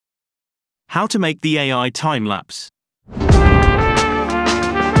How to make the AI time-lapse.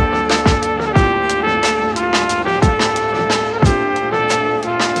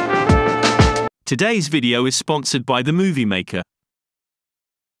 Today's video is sponsored by the Movie Maker.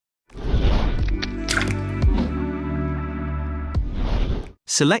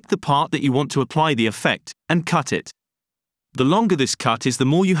 Select the part that you want to apply the effect, and cut it. The longer this cut is, the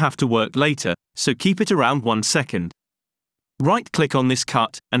more you have to work later, so keep it around 1 second. Right-click on this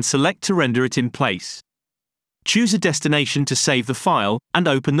cut, and select to render it in place. Choose a destination to save the file, and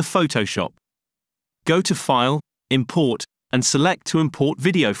open the Photoshop. Go to File, Import, and select to import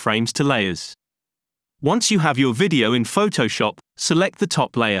video frames to layers. Once you have your video in Photoshop, select the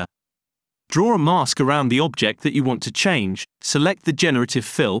top layer. Draw a mask around the object that you want to change, select the Generative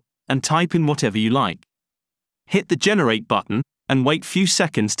fill, and type in whatever you like. Hit the Generate button, and wait few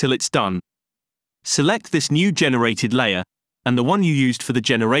seconds till it's done. Select this new generated layer, and the one you used for the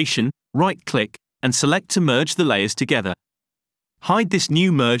generation, right-click, and select to merge the layers together. Hide this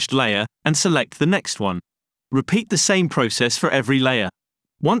new merged layer, and select the next one. Repeat the same process for every layer.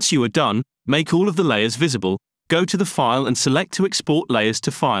 Once you are done, make all of the layers visible, go to the file and select to export layers to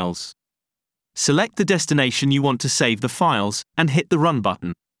files. Select the destination you want to save the files, and hit the Run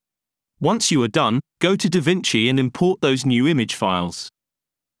button. Once you are done, go to DaVinci and import those new image files.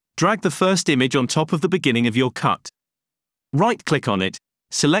 Drag the first image on top of the beginning of your cut. Right-click on it,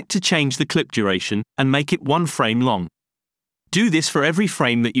 select to change the clip duration, and make it 1 frame long. Do this for every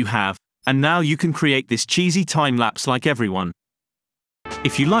frame that you have, and now you can create this cheesy time-lapse like everyone.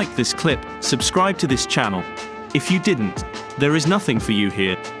 If you liked this clip, subscribe to this channel. If you didn't, there is nothing for you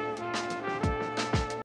here.